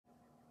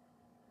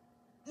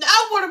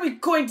are we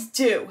going to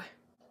do?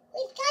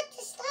 We've got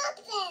to stop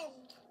them.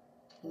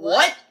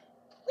 What?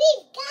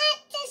 We've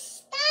got to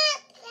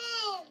stop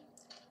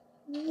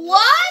them.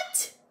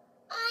 What?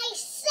 I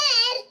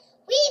said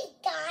we've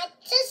got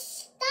to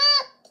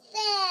stop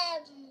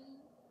them.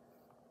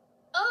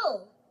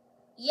 Oh,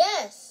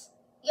 yes,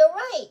 you're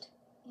right.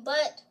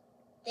 But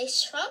they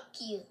struck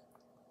you.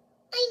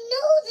 I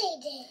know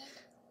they did.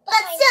 But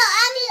still,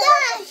 I'm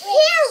not a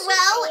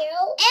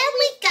hero, and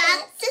we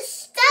got to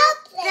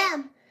stop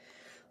them.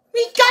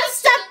 We gotta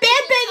stop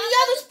BanBan and the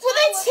others before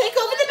they take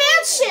over the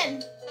mansion.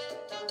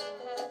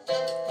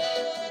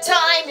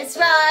 Time is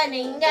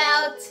running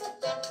out.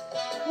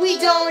 We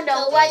don't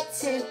know what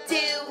to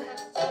do.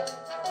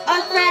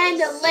 Our friend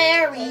the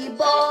Larry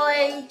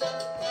boy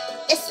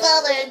It's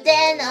smaller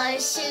than our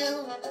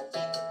shoe.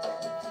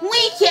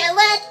 we can't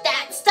let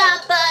that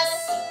stop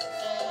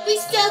us. We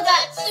still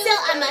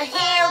I'm a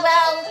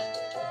hero.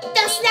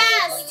 Those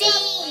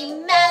nasty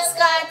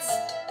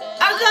mascots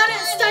are gonna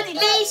start the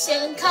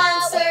nation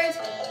concert.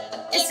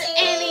 Is there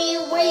any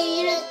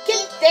way to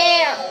get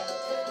there?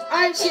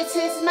 Our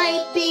chances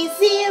might be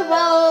 0,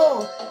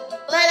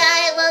 but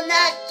I will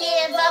not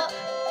give up.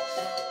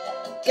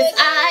 'Cause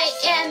I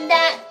am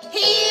that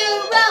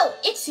hero.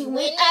 It's you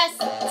and us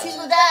to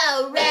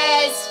the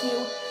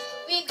rescue.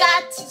 We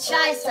got to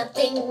try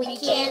something. We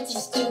can't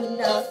just do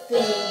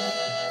nothing.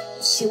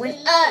 It's you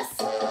and us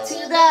to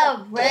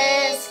the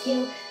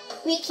rescue.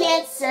 We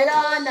can't sit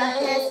on our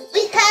heads.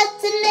 We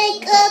have to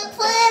make a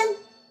plan.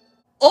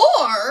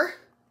 Or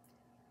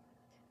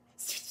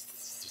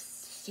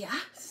yeah.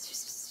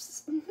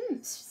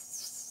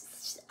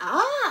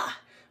 Ah,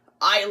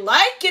 I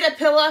like it,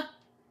 Apilla.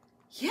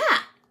 Yeah,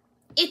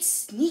 it's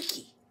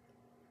sneaky.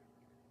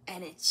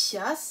 And it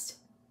just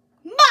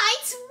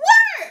might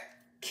work.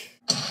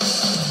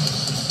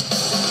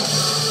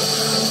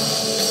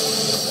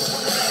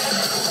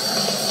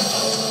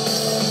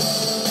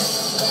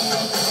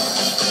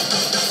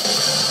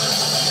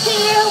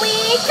 Here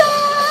we go.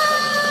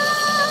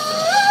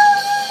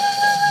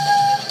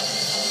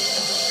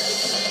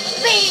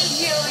 Be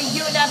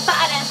you, the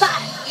bada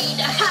bada, eat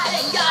a hot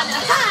and gonna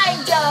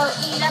hide yo,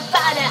 eat a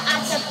bada,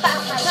 I should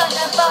papa,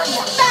 gonna bone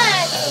your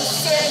body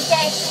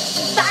today.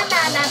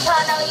 Banana,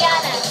 pono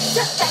yana,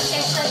 just like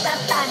this, the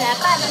bada,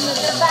 no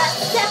the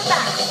bada.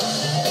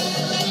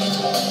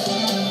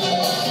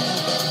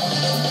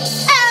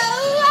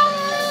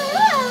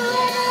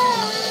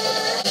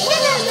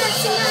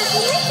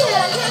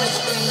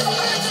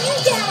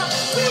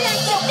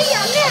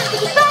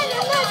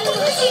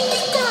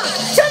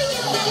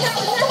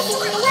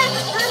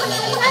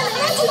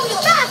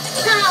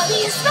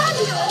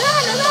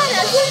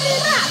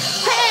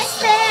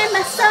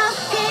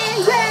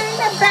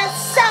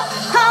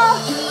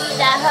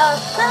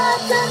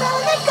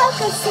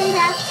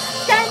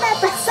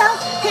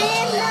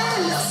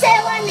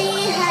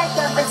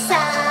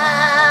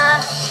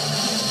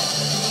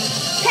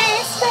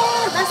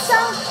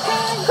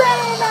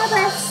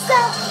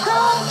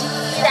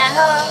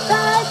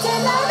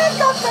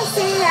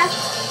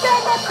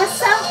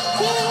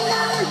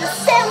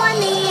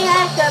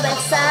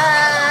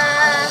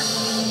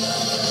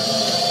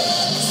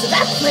 So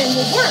that plan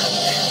will work,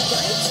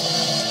 right?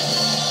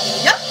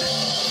 Yep.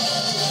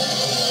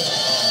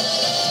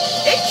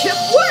 It can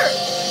work.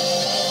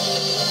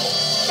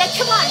 Then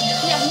come on,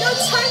 we have no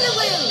time to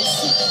lose.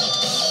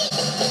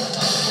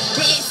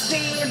 This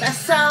be my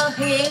song,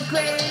 here,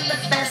 green, the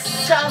best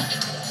song.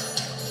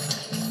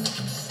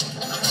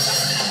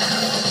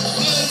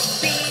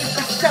 This be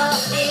my song,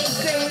 here,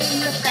 green,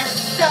 the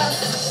best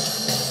song.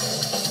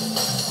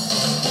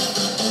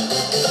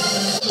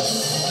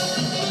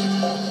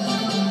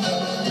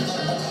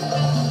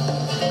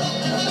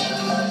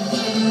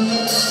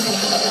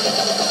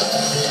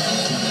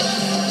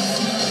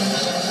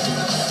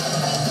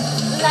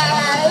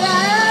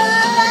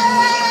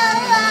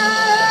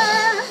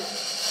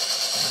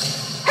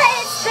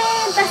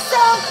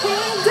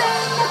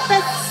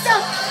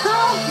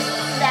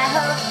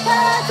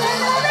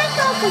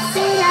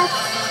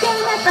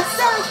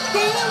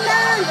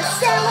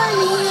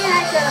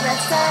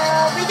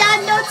 We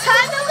got no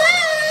time to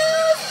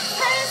lose.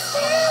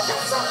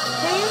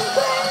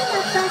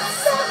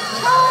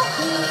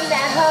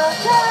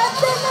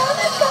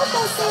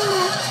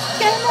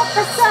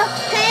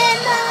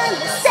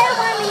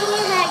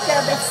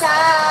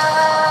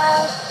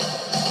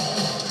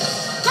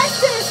 Let's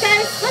do this,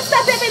 guys. Let's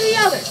stop it in the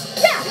others.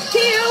 Yeah,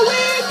 here we